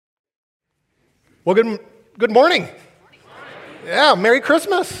Well, good morning. Yeah, Merry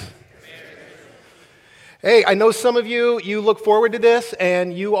Christmas. Hey, I know some of you look forward to this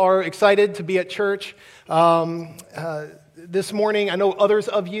and you are excited to be at church this morning. I know others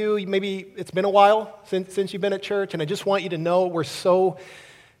of you, maybe it's been a while since you've been at church, and I just want you to know we're so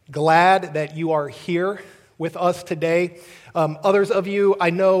glad that you are here with us today. Others of you, I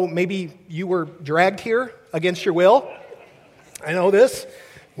know maybe you were dragged here against your will. I know this.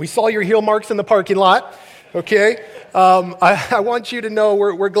 We saw your heel marks in the parking lot, okay? I want you to know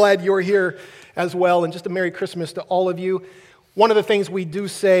we're glad you're here as well, and just a Merry Christmas to all of you. One of the things we do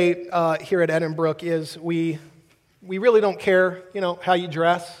say here at Edinbrook is we really don't care, how you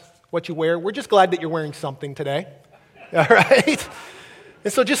dress, what you wear. We're just glad that you're wearing something today, all right?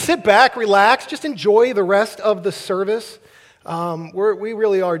 And so just sit back, relax, just enjoy the rest of the service. We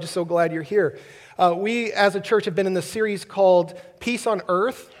really are just so glad you're here. We, as a church, have been in this series called Peace on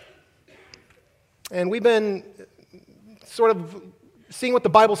Earth, and we've been sort of seeing what the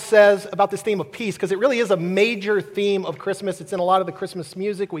Bible says about this theme of peace, because it really is a major theme of Christmas. It's in a lot of the Christmas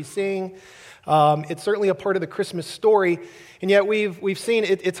music we sing. It's certainly a part of the Christmas story, and yet we've seen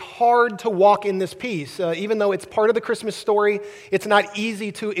it's hard to walk in this peace. Even though it's part of the Christmas story, it's not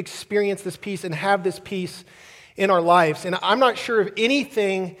easy to experience this peace and have this peace in our lives. And I'm not sure if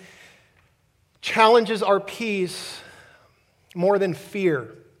anything challenges our peace more than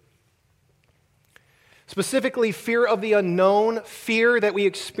fear. Specifically, fear of the unknown, fear that we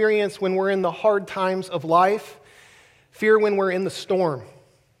experience when we're in the hard times of life, fear when we're in the storm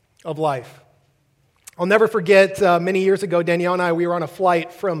of life. I'll never forget many years ago, Danielle and I, we were on a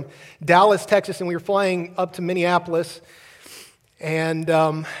flight from Dallas, Texas, and we were flying up to Minneapolis. And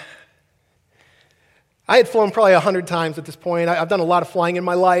I had flown probably 100 times at this point. I've done a lot of flying in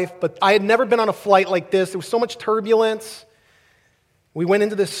my life, but I had never been on a flight like this. There was so much turbulence. We went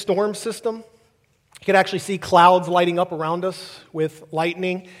into this storm system. You could actually see clouds lighting up around us with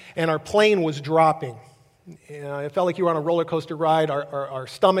lightning, and our plane was dropping. It felt like you were on a roller coaster ride. Our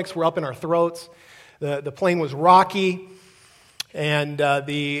stomachs were up in our throats. The plane was rocky, and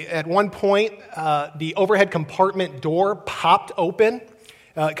at one point, the overhead compartment door popped open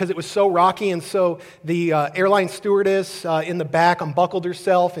because it was so rocky, and so the airline stewardess in the back unbuckled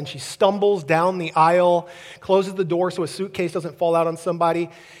herself, and she stumbles down the aisle, closes the door so a suitcase doesn't fall out on somebody,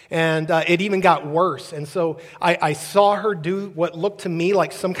 and it even got worse. And so I saw her do what looked to me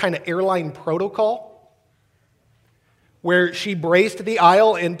like some kind of airline protocol, where she braced the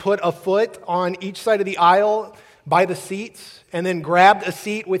aisle and put a foot on each side of the aisle by the seats, and then grabbed a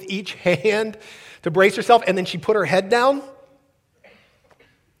seat with each hand to brace herself, and then she put her head down.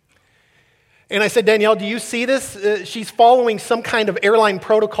 And I said, Danielle, do you see this? She's following some kind of airline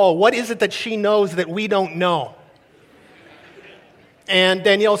protocol. What is it that she knows that we don't know? And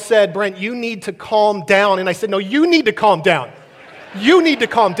Danielle said, Brent, you need to calm down. And I said, no, you need to calm down. You need to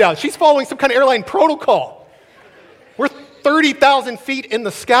calm down. She's following some kind of airline protocol. We're 30,000 feet in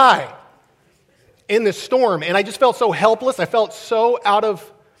the sky in this storm. And I just felt so helpless. I felt so out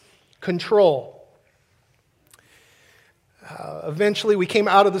of control. Eventually, we came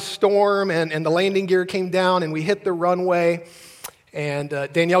out of the storm, and the landing gear came down, and we hit the runway. And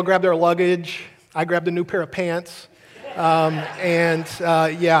Danielle grabbed our luggage. I grabbed a new pair of pants. I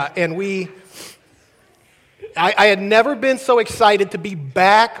had never been so excited to be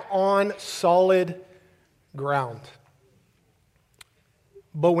back on solid ground.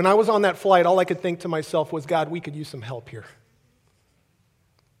 But when I was on that flight, all I could think to myself was, God, we could use some help here.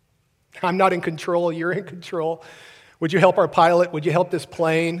 I'm not in control. You're in control. Would you help our pilot? Would you help this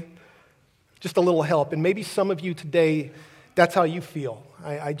plane? Just a little help. And maybe some of you today, that's how you feel.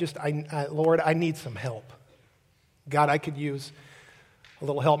 Lord, I need some help. God, I could use a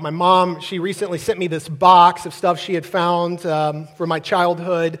little help. My mom, she recently sent me this box of stuff she had found from my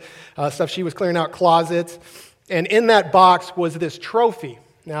childhood, stuff she was clearing out closets. And in that box was this trophy.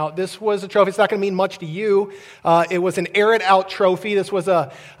 Now, this was a trophy. It's not going to mean much to you. It was an Air It Out trophy. This was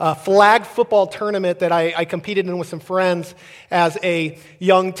a flag football tournament that I competed in with some friends as a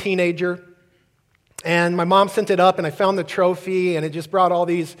young teenager. And my mom sent it up, and I found the trophy, and it just brought all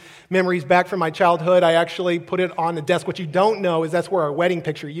these memories back from my childhood. I actually put it on the desk. What you don't know is that's where our wedding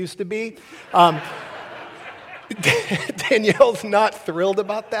picture used to be. Danielle's not thrilled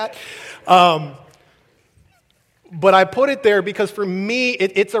about that. But I put it there because for me,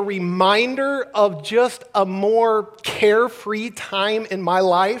 it's a reminder of just a more carefree time in my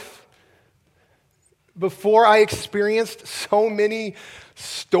life before I experienced so many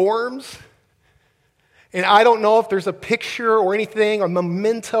storms. And I don't know if there's a picture or anything or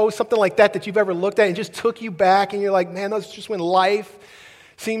memento, something like that you've ever looked at and just took you back and you're like, man, that's just when life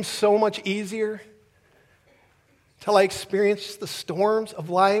seems so much easier. till I experienced the storms of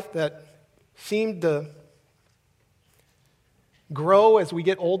life that seem to grow as we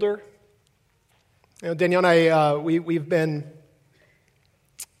get older. Danielle and I, we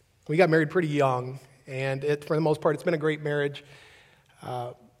got married pretty young, and for the most part, it's been a great marriage.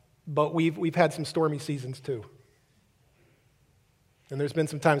 But we've had some stormy seasons too. And there's been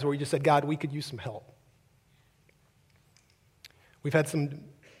some times where we just said, God, we could use some help. We've had some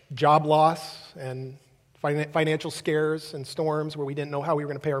job loss and financial scares and storms where we didn't know how we were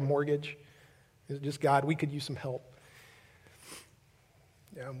going to pay our mortgage. It's just, God, we could use some help.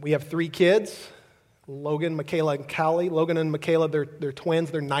 We have 3 kids, Logan, Michaela, and Callie. Logan and Michaela, they're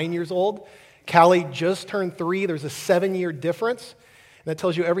twins. They're 9 years old. Callie just turned 3. There's a 7-year difference. And that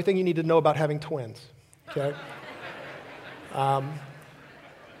tells you everything you need to know about having twins. Okay?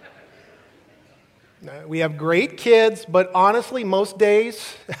 We have great kids, but honestly, most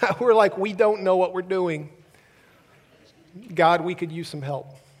days, we're like, we don't know what we're doing. God, we could use some help.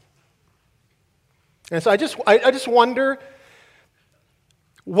 And so I just wonder,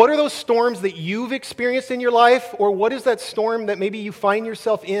 what are those storms that you've experienced in your life, or what is that storm that maybe you find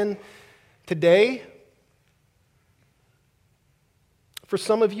yourself in today? For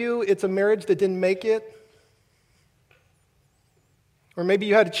some of you, it's a marriage that didn't make it. Or maybe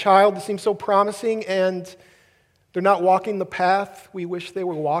you had a child that seemed so promising and they're not walking the path we wish they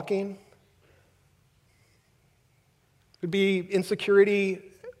were walking. It could be insecurity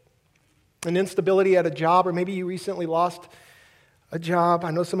and instability at a job, or maybe you recently lost a job.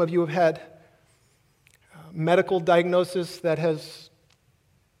 I know some of you have had medical diagnosis that has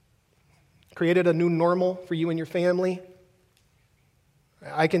created a new normal for you and your family.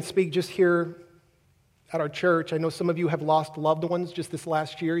 I can speak just here at our church. I know some of you have lost loved ones just this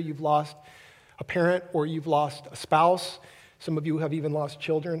last year. You've lost a parent or you've lost a spouse. Some of you have even lost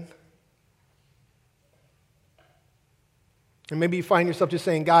children. And maybe you find yourself just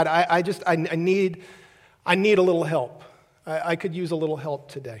saying, God, I need a little help. I could use a little help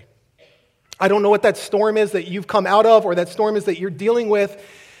today. I don't know what that storm is that you've come out of or that storm is that you're dealing with,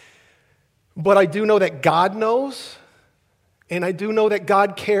 but I do know that God knows. And I do know that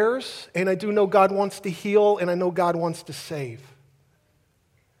God cares, and I do know God wants to heal, and I know God wants to save.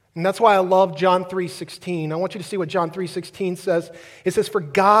 And that's why I love John 3:16. I want you to see what John 3:16 says. It says, "For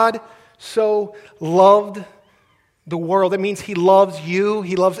God so loved the world." That means He loves you.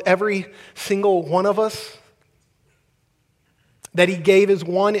 He loves every single one of us. That He gave His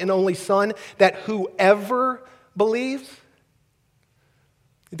one and only Son, that whoever believes,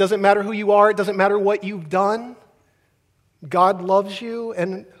 it doesn't matter who you are, it doesn't matter what you've done, God loves you,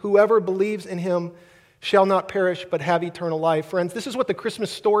 and whoever believes in Him shall not perish but have eternal life. Friends, this is what the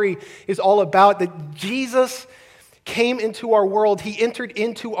Christmas story is all about, that Jesus came into our world. He entered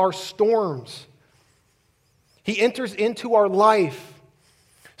into our storms. He enters into our life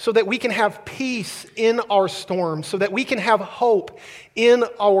so that we can have peace in our storm, so that we can have hope in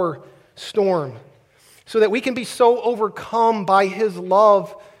our storm, so that we can be so overcome by His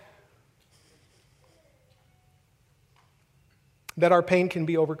love that our pain can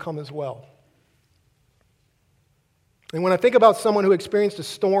be overcome as well. And when I think about someone who experienced a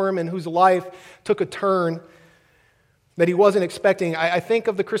storm and whose life took a turn that he wasn't expecting, I think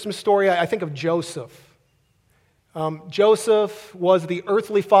of the Christmas story, I think of Joseph. Joseph was the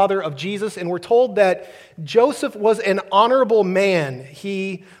earthly father of Jesus, and we're told that Joseph was an honorable man.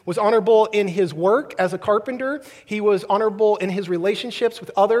 He was honorable in his work as a carpenter. He was honorable in his relationships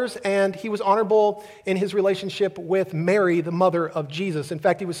with others, and he was honorable in his relationship with Mary, the mother of Jesus. In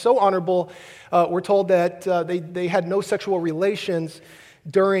fact, he was so honorable, we're told that they had no sexual relations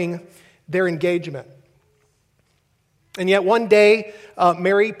during their engagement. And yet one day,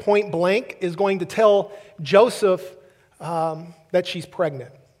 Mary, point blank, is going to tell Joseph that she's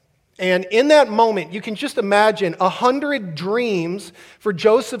pregnant. And in that moment, you can just imagine 100 dreams for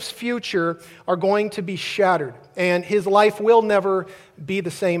Joseph's future are going to be shattered. And his life will never be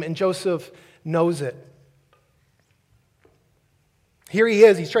the same, and Joseph knows it. Here he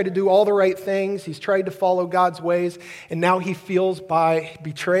is. He's tried to do all the right things. He's tried to follow God's ways, and now he feels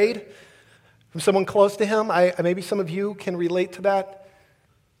betrayed from someone close to him. Maybe some of you can relate to that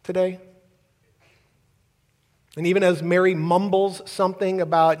today. And even as Mary mumbles something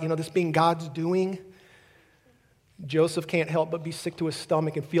about, this being God's doing, Joseph can't help but be sick to his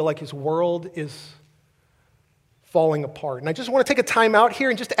stomach and feel like his world is falling apart. And I just want to take a time out here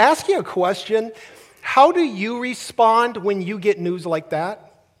and just ask you a question. How do you respond when you get news like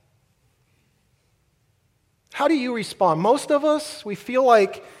that? How do you respond? Most of us, we feel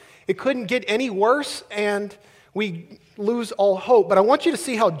like it couldn't get any worse, and we lose all hope. But I want you to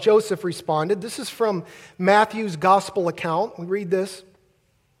see how Joseph responded. This is from Matthew's gospel account. We read this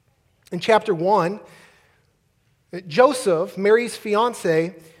in chapter 1. Joseph, Mary's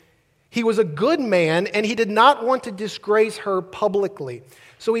fiance, he was a good man, and he did not want to disgrace her publicly.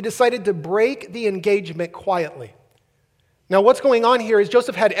 So he decided to break the engagement quietly. Now, what's going on here is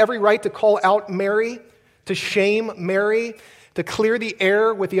Joseph had every right to call out Mary, to shame Mary, to clear the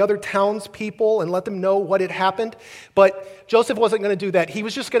air with the other townspeople and let them know what had happened. But Joseph wasn't going to do that. He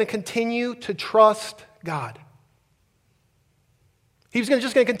was just going to continue to trust God. He was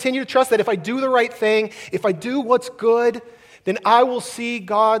just going to continue to trust that if I do the right thing, if I do what's good, then I will see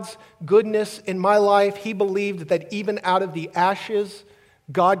God's goodness in my life. He believed that even out of the ashes,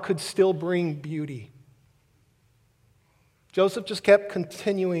 God could still bring beauty. Joseph just kept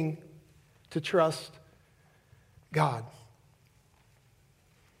continuing to trust God,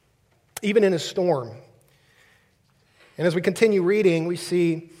 even in a storm. And as we continue reading, we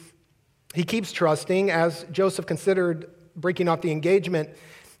see he keeps trusting. As Joseph considered breaking off the engagement,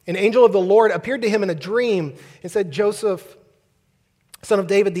 an angel of the Lord appeared to him in a dream and said, "Joseph, son of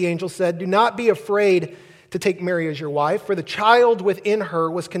David," the angel said, "do not be afraid to take Mary as your wife, for the child within her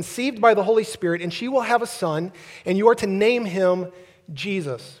was conceived by the Holy Spirit, and she will have a son, and you are to name him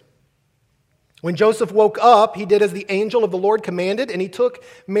Jesus." When Joseph woke up, he did as the angel of the Lord commanded, and he took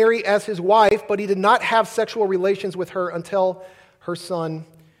Mary as his wife, but he did not have sexual relations with her until her son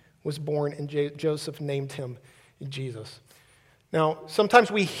was born, and Joseph named him Jesus. Now, sometimes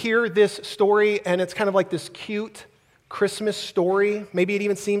we hear this story, and it's kind of like this cute Christmas story. Maybe it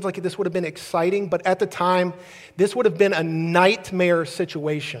even seems like this would have been exciting, but at the time, this would have been a nightmare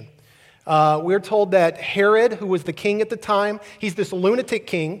situation. We're told that Herod, who was the king at the time, he's this lunatic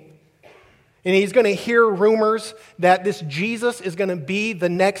king, and he's going to hear rumors that this Jesus is going to be the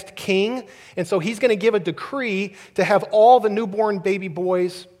next king, and so he's going to give a decree to have all the newborn baby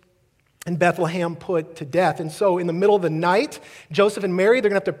boys in Bethlehem put to death. And so in the middle of the night, Joseph and Mary, they're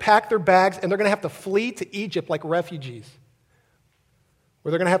going to have to pack their bags, and they're going to have to flee to Egypt like refugees,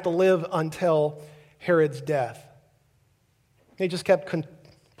 where they're going to have to live until Herod's death. They just kept,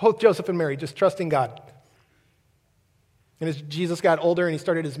 both Joseph and Mary, just trusting God. And as Jesus got older and he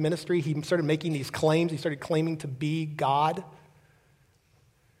started his ministry, he started making these claims. He started claiming to be God.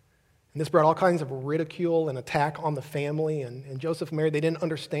 And this brought all kinds of ridicule and attack on the family. And Joseph and Mary, they didn't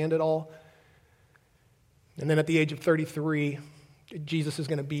understand it all. And then at the age of 33, Jesus is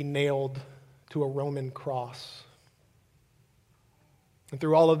going to be nailed to a Roman cross. And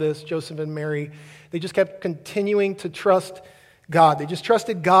through all of this, Joseph and Mary, they just kept continuing to trust God. They just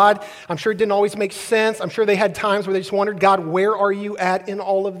trusted God. I'm sure it didn't always make sense. I'm sure they had times where they just wondered, God, where are you at in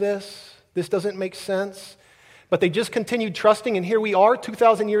all of this? This doesn't make sense. But they just continued trusting, and here we are,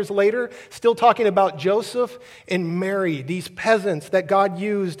 2,000 years later, still talking about Joseph and Mary, these peasants that God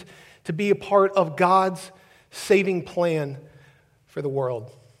used to be a part of God's saving plan for the world.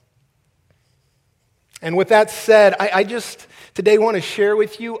 And with that said, I just today want to share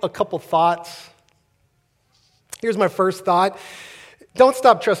with you a couple thoughts. Here's my first thought. Don't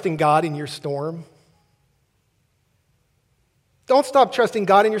stop trusting God in your storm. Don't stop trusting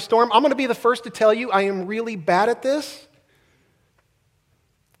God in your storm. I'm going to be the first to tell you I am really bad at this.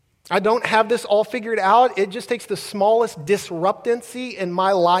 I don't have this all figured out. It just takes the smallest disruptancy in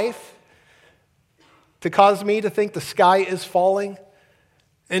my life to cause me to think the sky is falling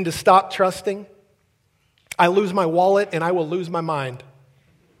and to stop trusting. I lose my wallet and I will lose my mind.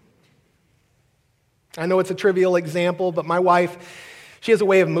 I know it's a trivial example, but my wife, she has a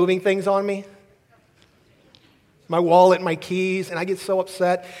way of moving things on me. My wallet, my keys, and I get so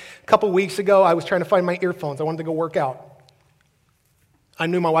upset. A couple weeks ago, I was trying to find my earphones. I wanted to go work out. I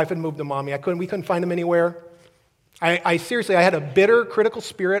knew my wife had moved them on me. We couldn't find them anywhere. I seriously, I had a bitter, critical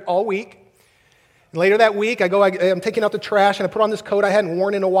spirit all week. And later that week, I'm taking out the trash, and I put on this coat I hadn't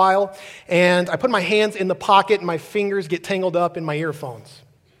worn in a while, and I put my hands in the pocket, and my fingers get tangled up in my earphones.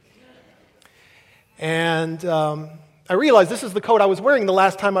 And I realized this is the coat I was wearing the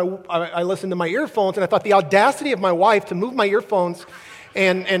last time I listened to my earphones, and I thought the audacity of my wife to move my earphones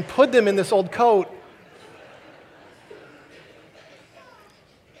and put them in this old coat.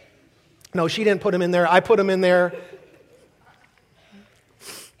 No, she didn't put them in there. I put them in there.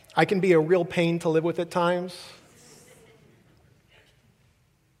 I can be a real pain to live with at times.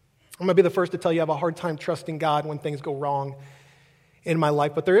 I'm going to be the first to tell you I have a hard time trusting God when things go wrong in my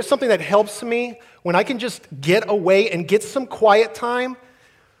life. But there is something that helps me when I can just get away and get some quiet time,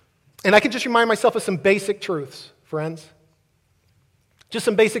 and I can just remind myself of some basic truths, friends. Just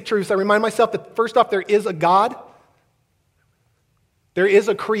some basic truths. I remind myself that first off, there is a God. There is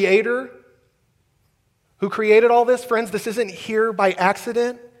a creator who created all this. Friends, this isn't here by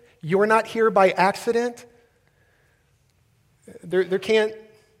accident. You're not here by accident. There can't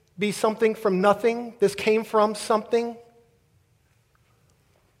be something from nothing. This came from something.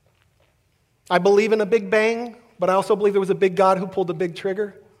 I believe in a big bang, but I also believe there was a big God who pulled the big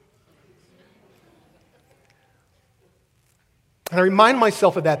trigger. And I remind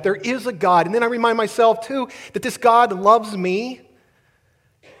myself of that. There is a God. And then I remind myself, too, that this God loves me.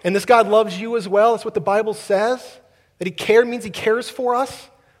 And this God loves you as well. That's what the Bible says. That He cares means He cares for us.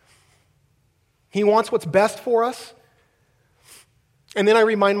 He wants what's best for us. And then I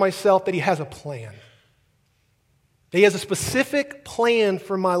remind myself that He has a plan. That He has a specific plan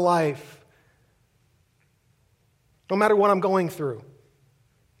for my life. No matter what I'm going through.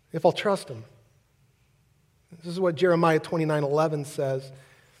 If I'll trust Him. This is what Jeremiah 29:11 says.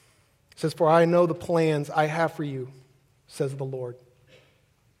 It says, "For I know the plans I have for you, says the Lord.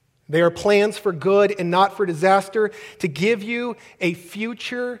 They are plans for good and not for disaster, to give you a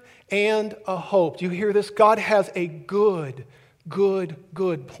future and a hope." Do you hear this? God has a good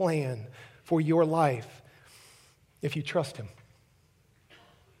plan for your life if you trust Him.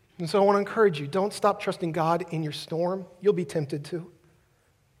 And so I want to encourage you, don't stop trusting God in your storm. You'll be tempted to.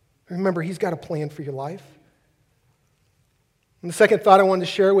 Remember, He's got a plan for your life. And the second thought I wanted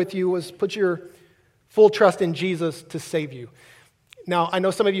to share with you was put your full trust in Jesus to save you. Now, I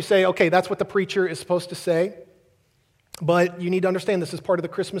know some of you say, okay, that's what the preacher is supposed to say, but you need to understand this is part of the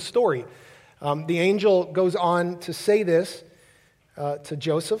Christmas story. The angel goes on to say this to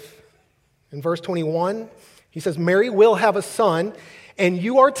Joseph. In verse 21, he says, "Mary will have a son, and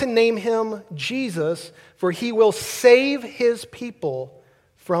you are to name him Jesus, for he will save his people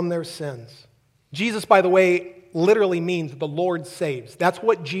from their sins." Jesus, by the way, literally means the Lord saves. That's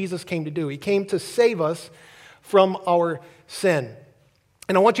what Jesus came to do. He came to save us from our sin.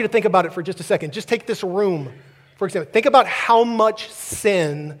 And I want you to think about it for just a second. Just take this room, for example. Think about how much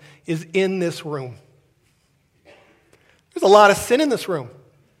sin is in this room. There's a lot of sin in this room.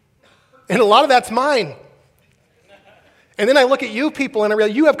 And a lot of that's mine. And then I look at you people and I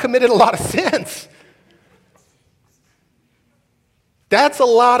realize you have committed a lot of sins. That's a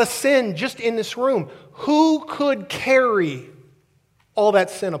lot of sin just in this room. Who could carry all that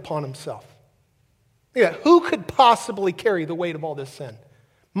sin upon himself? Yeah, who could possibly carry the weight of all this sin?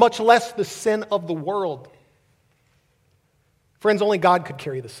 Much less the sin of the world. Friends, only God could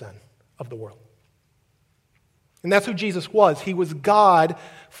carry the sin of the world. And that's who Jesus was. He was God,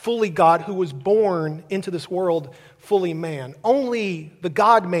 fully God, who was born into this world fully man. Only the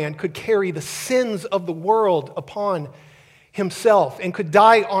God-man could carry the sins of the world upon himself and could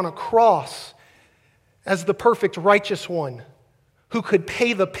die on a cross as the perfect righteous one who could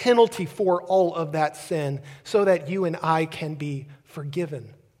pay the penalty for all of that sin so that you and I can be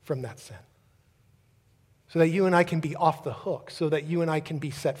forgiven from that sin. So that you and I can be off the hook. So that you and I can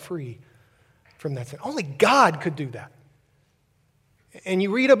be set free from that sin. Only God could do that. And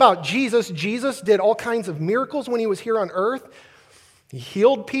you read about Jesus. Jesus did all kinds of miracles when he was here on earth. He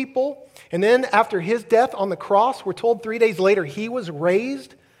healed people. And then after his death on the cross, we're told 3 days later, he was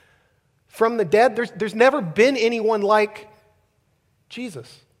raised from the dead. There's never been anyone like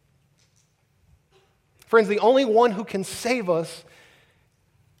Jesus. Friends, the only one who can save us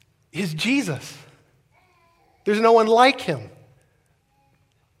is Jesus. There's no one like him.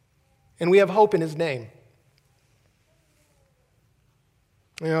 And we have hope in his name.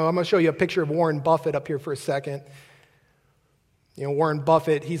 You know, I'm going to show you a picture of Warren Buffett up here for a second. You know, Warren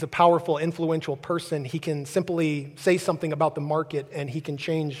Buffett, he's a powerful, influential person. He can simply say something about the market and he can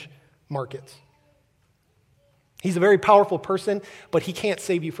change markets. He's a very powerful person, but he can't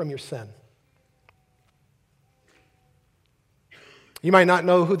save you from your sin. You might not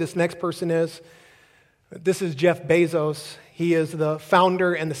know who this next person is. This is Jeff Bezos. He is the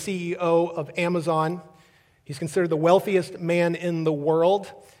founder and the CEO of Amazon. He's considered the wealthiest man in the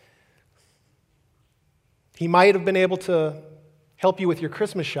world. He might have been able to help you with your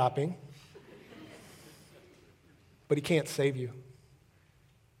Christmas shopping, but he can't save you.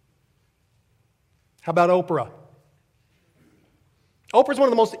 How about Oprah? Oprah's one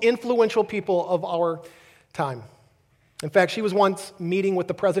of the most influential people of our time. In fact, she was once meeting with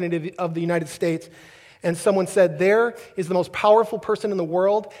the President of the United States, and someone said, there is the most powerful person in the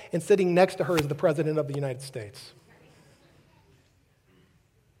world, and sitting next to her is the President of the United States.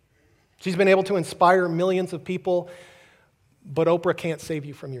 She's been able to inspire millions of people, but Oprah can't save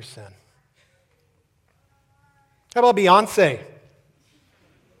you from your sin. How about Beyonce?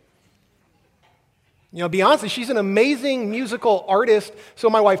 You know, Beyonce, she's an amazing musical artist, so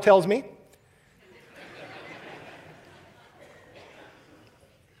my wife tells me.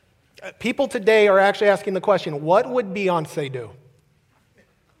 People today are actually asking the question, what would Beyonce do?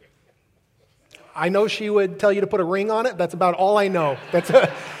 I know she would tell you to put a ring on it. That's about all I know. That's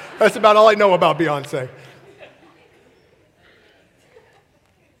about all I know about Beyonce.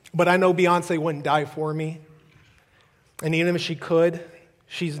 But I know Beyonce wouldn't die for me. And even if she could,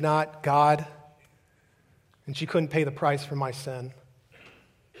 she's not God. And she couldn't pay the price for my sin.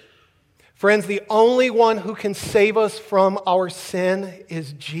 Friends, the only one who can save us from our sin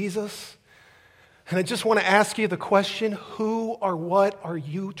is Jesus. And I just want to ask you the question, who or what are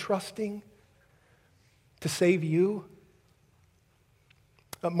you trusting to save you?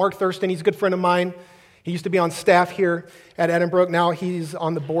 Mark Thurston, he's a good friend of mine. He used to be on staff here at Edinbrook. Now he's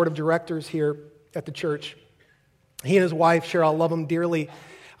on the board of directors here at the church. He and his wife, Cheryl, I love them dearly.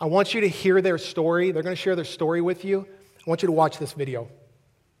 I want you to hear their story. They're going to share their story with you. I want you to watch this video.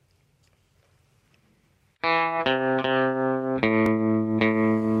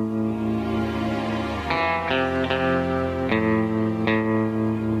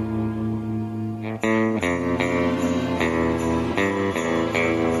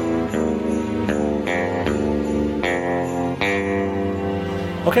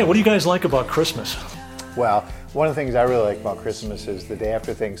 Okay, what do you guys like about Christmas? Well, one of the things I really like about Christmas is the day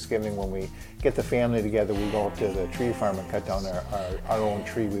after Thanksgiving when we get the family together, we go up to the tree farm and cut down our own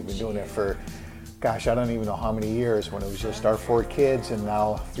tree. We've been doing it for, gosh, I don't even know how many years, when it was just our 4 kids, and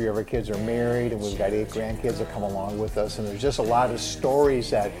now 3 of our kids are married, and we've got 8 grandkids that come along with us, and there's just a lot of stories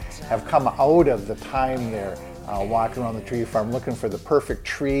that have come out of the time there. Walking around the tree farm looking for the perfect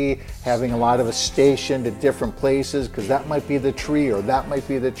tree, having a lot of us stationed at different places because that might be the tree or that might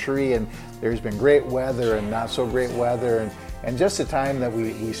be the tree, and there's been great weather and not so great weather, and just the time that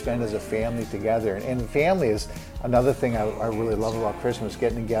we spend as a family together. And family is another thing I really love about Christmas,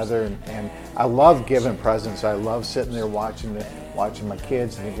 getting together, and I love giving presents. I love sitting there watching my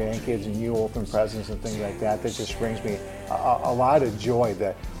kids and the grandkids and you open presents and things like that. That just brings me a lot of joy.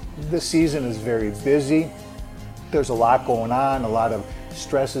 That this season is very busy. There's a lot going on, a lot of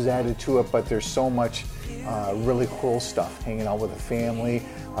stress is added to it, but there's so much really cool stuff, hanging out with the family,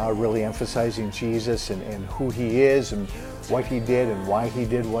 really emphasizing Jesus and who he is and what he did and why he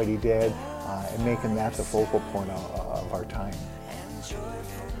did what he did, and making that the focal point of our time.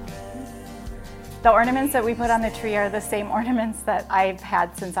 The ornaments that we put on the tree are the same ornaments that I've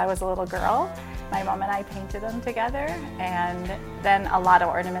had since I was a little girl. My mom and I painted them together, and then a lot of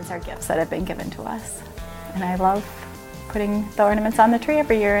ornaments are gifts that have been given to us. And I love putting the ornaments on the tree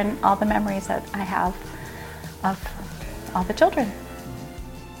every year and all the memories that I have of all the children.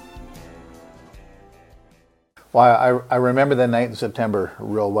 Well, I remember that night in September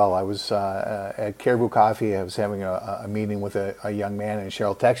real well. I was at Caribou Coffee. I was having a meeting with a young man, and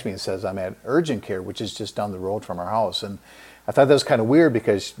Cheryl texts me and says, I'm at Urgent Care, which is just down the road from our house. And I thought that was kind of weird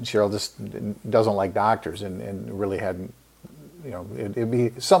because Cheryl just doesn't like doctors and really hadn't, it'd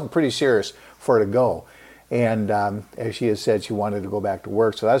be something pretty serious for her to go. And as she has said, she wanted to go back to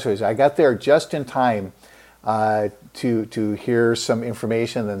work. So that's what I got there just in time to hear some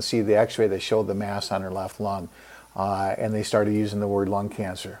information and then see the x-ray that showed the mass on her left lung. And they started using the word lung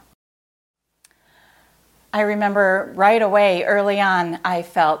cancer. I remember right away, early on, I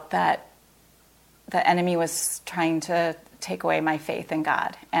felt that the enemy was trying to take away my faith in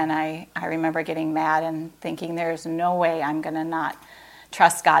God. And I remember getting mad and thinking, there's no way I'm going to not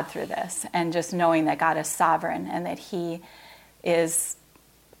trust God through this, and just knowing that God is sovereign and that He cares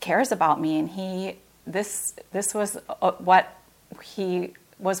about me, and this was what He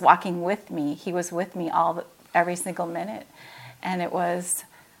was walking with me. He was with me every single minute, and it was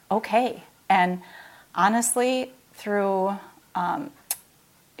okay. And honestly, it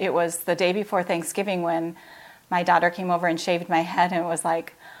was the day before Thanksgiving when my daughter came over and shaved my head, and it was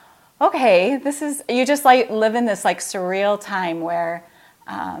like, okay, you just like live in this like surreal time where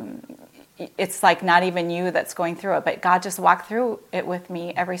it's like not even you that's going through it, but God just walked through it with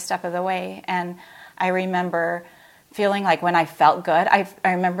me every step of the way. And I remember feeling like when I felt good, I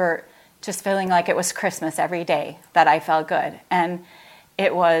remember just feeling like it was Christmas every day that I felt good. And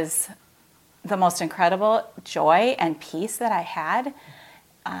it was the most incredible joy and peace that I had.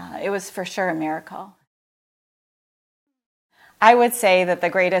 It was for sure a miracle. I would say that the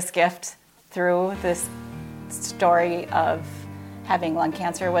greatest gift through this story of having lung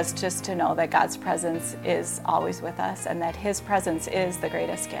cancer was just to know that God's presence is always with us and that His presence is the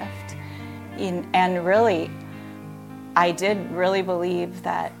greatest gift. And really, I did really believe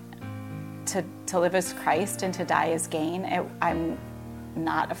that to live as Christ and to die as gain. I'm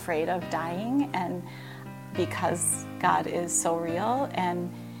not afraid of dying, and because God is so real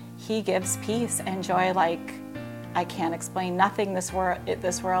and He gives peace and joy like I can't explain. Nothing this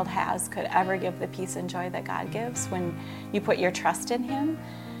world has could ever give the peace and joy that God gives when you put your trust in him.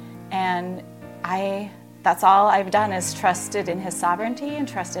 And that's all I've done is trusted in his sovereignty and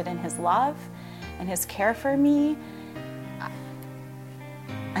trusted in his love and his care for me.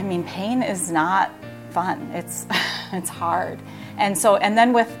 I mean, pain is not fun. It's hard. And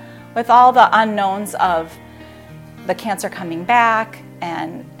then with all the unknowns of the cancer coming back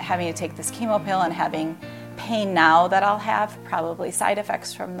and having to take this chemo pill and having pain now that I'll have, probably side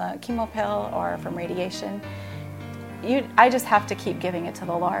effects from the chemo pill or from radiation, I just have to keep giving it to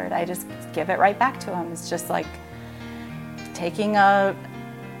the Lord. I just give it right back to him. It's just like taking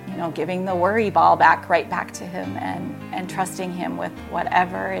giving the worry ball right back to him and trusting him with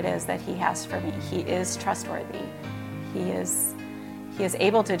whatever it is that he has for me. He is trustworthy. He is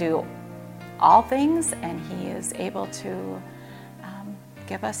able to do all things, and he is able to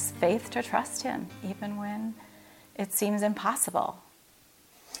give us faith to trust him, even when it seems impossible.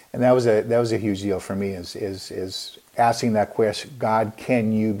 And that was a huge deal for me is asking that question, God,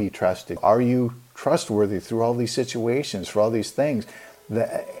 can you be trusted? Are you trustworthy through all these situations, for all these things?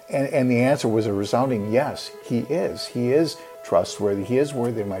 And the answer was a resounding yes, he is. He is trustworthy. He is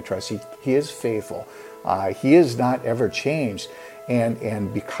worthy of my trust. He is faithful. He is not ever changed.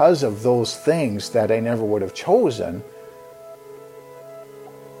 And because of those things that I never would have chosen,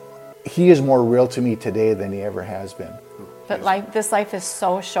 he is more real to me today than he ever has been. But this life is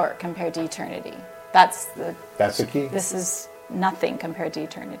so short compared to eternity. That's the key. This is nothing compared to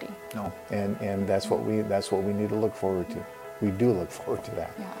eternity. No, and that's what we need to look forward to. We do look forward to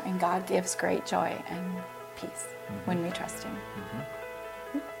that. Yeah, and God gives great joy and peace when we trust him.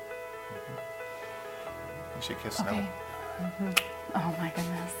 Mm-hmm. Mm-hmm. You should kiss okay. Noah. Mm-hmm. Oh my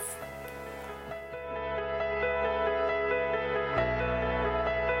goodness.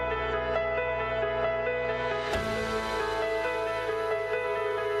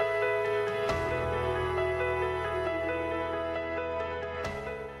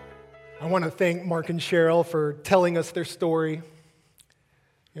 I want to thank Mark and Cheryl for telling us their story.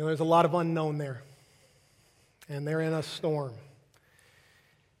 There's a lot of unknown there, and they're in a storm.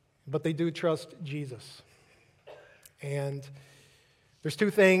 But they do trust Jesus. And there's two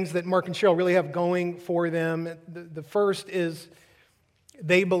things that Mark and Cheryl really have going for them. The first is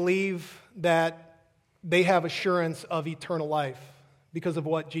they believe that they have assurance of eternal life because of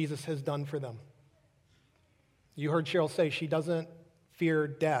what Jesus has done for them. You heard Cheryl say she doesn't fear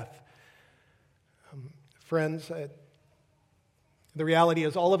death. Friends, the reality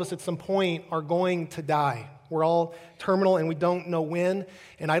is all of us at some point are going to die. We're all terminal and we don't know when.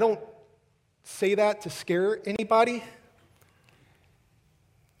 And I don't say that to scare anybody.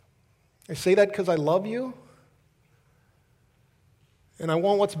 I say that because I love you. And I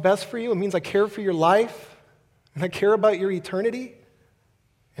want what's best for you. It means I care for your life. And I care about your eternity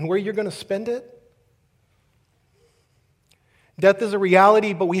and where you're going to spend it. Death is a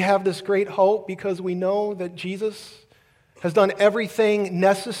reality, but we have this great hope because we know that Jesus has done everything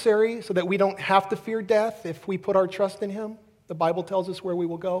necessary so that we don't have to fear death if we put our trust in him. The Bible tells us where we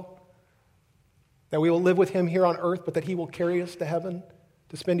will go, that we will live with him here on earth, but that he will carry us to heaven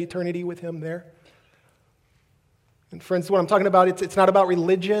to spend eternity with him there. And friends, what I'm talking about, it's not about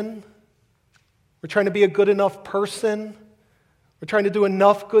religion. We're trying to be a good enough person. We're trying to do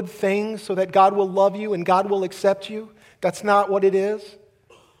enough good things so that God will love you and God will accept you. That's not what it is.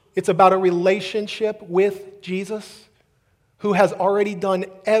 It's about a relationship with Jesus who has already done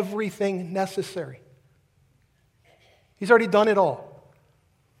everything necessary. He's already done it all.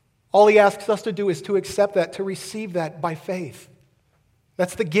 All he asks us to do is to accept that, to receive that by faith.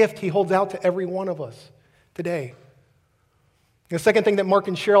 That's the gift he holds out to every one of us today. The second thing that Mark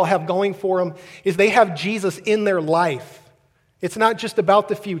and Cheryl have going for them is they have Jesus in their life. It's not just about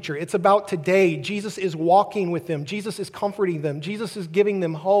the future. It's about today. Jesus is walking with them. Jesus is comforting them. Jesus is giving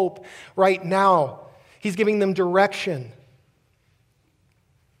them hope right now. He's giving them direction.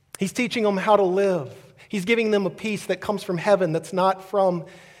 He's teaching them how to live. He's giving them a peace that comes from heaven that's not from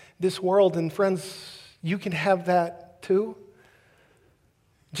this world. And friends, you can have that too.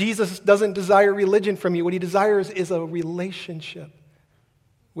 Jesus doesn't desire religion from you. What he desires is a relationship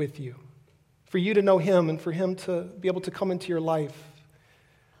with you. For you to know him and for him to be able to come into your life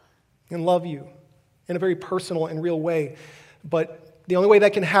and love you in a very personal and real way. But the only way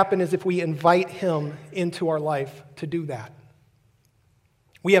that can happen is if we invite him into our life to do that.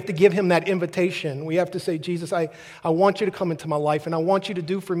 We have to give him that invitation. We have to say, Jesus, I want you to come into my life, and I want you to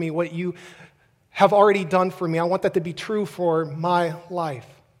do for me what you have already done for me. I want that to be true for my life.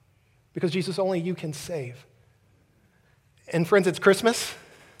 Because Jesus, only you can save. And friends, it's Christmas.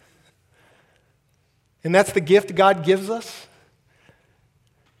 And that's the gift God gives us.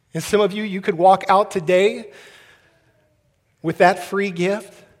 And some of you, you could walk out today with that free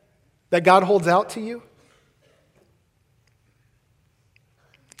gift that God holds out to you.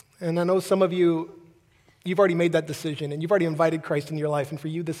 And I know some of you, you've already made that decision and you've already invited Christ into your life. And for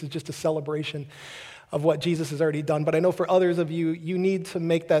you, this is just a celebration of what Jesus has already done. But I know for others of you, you need to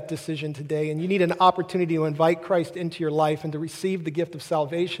make that decision today. And you need an opportunity to invite Christ into your life and to receive the gift of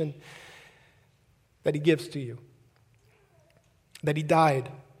salvation that he gives to you, that he died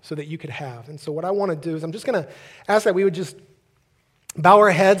so that you could have. And so what I want to do is I'm just going to ask that we would just bow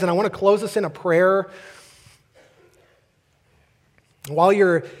our heads, and I want to close this in a prayer. While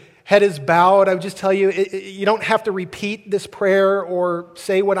your head is bowed, I would just tell you, you don't have to repeat this prayer or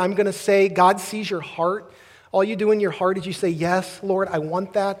say what I'm going to say. God sees your heart. All you do in your heart is you say, yes, Lord, I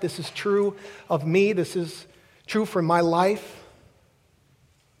want that. This is true of me. This is true for my life.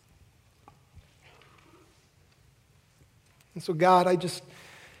 And so, God, I just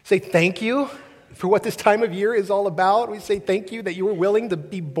say thank you for what this time of year is all about. We say thank you that you were willing to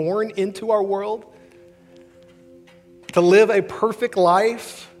be born into our world, to live a perfect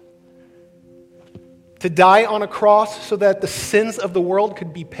life, to die on a cross so that the sins of the world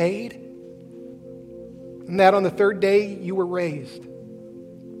could be paid, and that on the third day you were raised,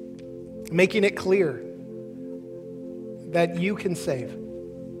 making it clear that you can save.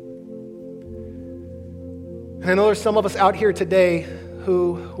 And I know there's some of us out here today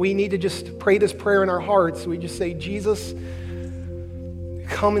who we need to just pray this prayer in our hearts. We just say, Jesus,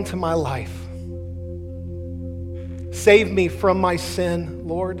 come into my life. Save me from my sin,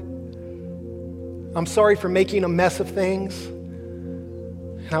 Lord. I'm sorry for making a mess of things,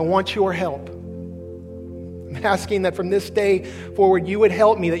 and I want your help. I'm asking that from this day forward, you would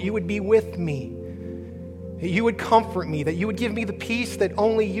help me, that you would be with me, that you would comfort me, that you would give me the peace that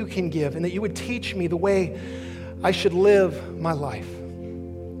only you can give, and that you would teach me the way I should live my life.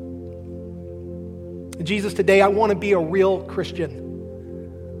 Jesus, today I want to be a real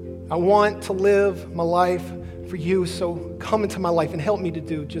Christian. I want to live my life for you, so come into my life and help me to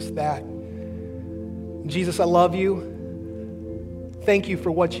do just that. Jesus, I love you. Thank you for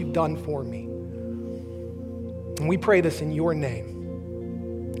what you've done for me. And we pray this in your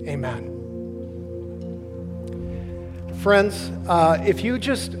name. Amen. Friends, if you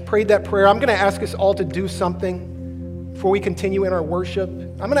just prayed that prayer, I'm going to ask us all to do something before we continue in our worship.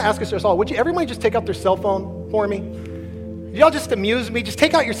 I'm going to ask us all, would you everybody just take out their cell phone for me? Y'all just amuse me. Just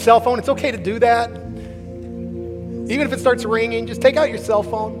take out your cell phone. It's okay to do that. Even if it starts ringing, just take out your cell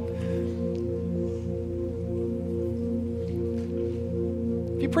phone.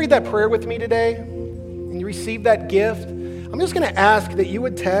 If you prayed that prayer with me today and you received that gift, I'm just going to ask that you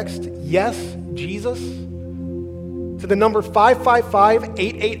would text, yes, Jesus, to the number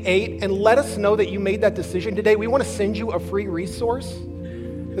 555-888 and let us know that you made that decision today. We want to send you a free resource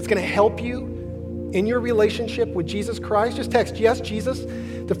that's going to help you in your relationship with Jesus Christ. Just text yes, Jesus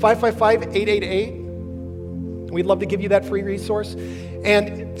to 555-888. We'd love to give you that free resource.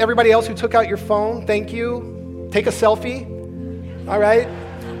 And everybody else who took out your phone, thank you. Take a selfie, all right?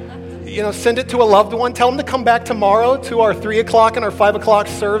 Send it to a loved one. Tell them to come back tomorrow to our 3 o'clock and our 5 o'clock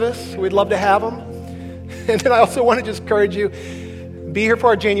service. We'd love to have them. And then I also want to just encourage you, be here for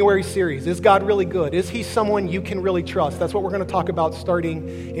our January series. Is God really good? Is he someone you can really trust? That's what we're going to talk about starting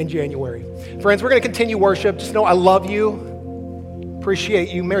in January. Friends, we're going to continue worship. Just know I love you, appreciate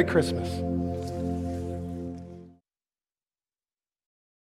you. Merry Christmas.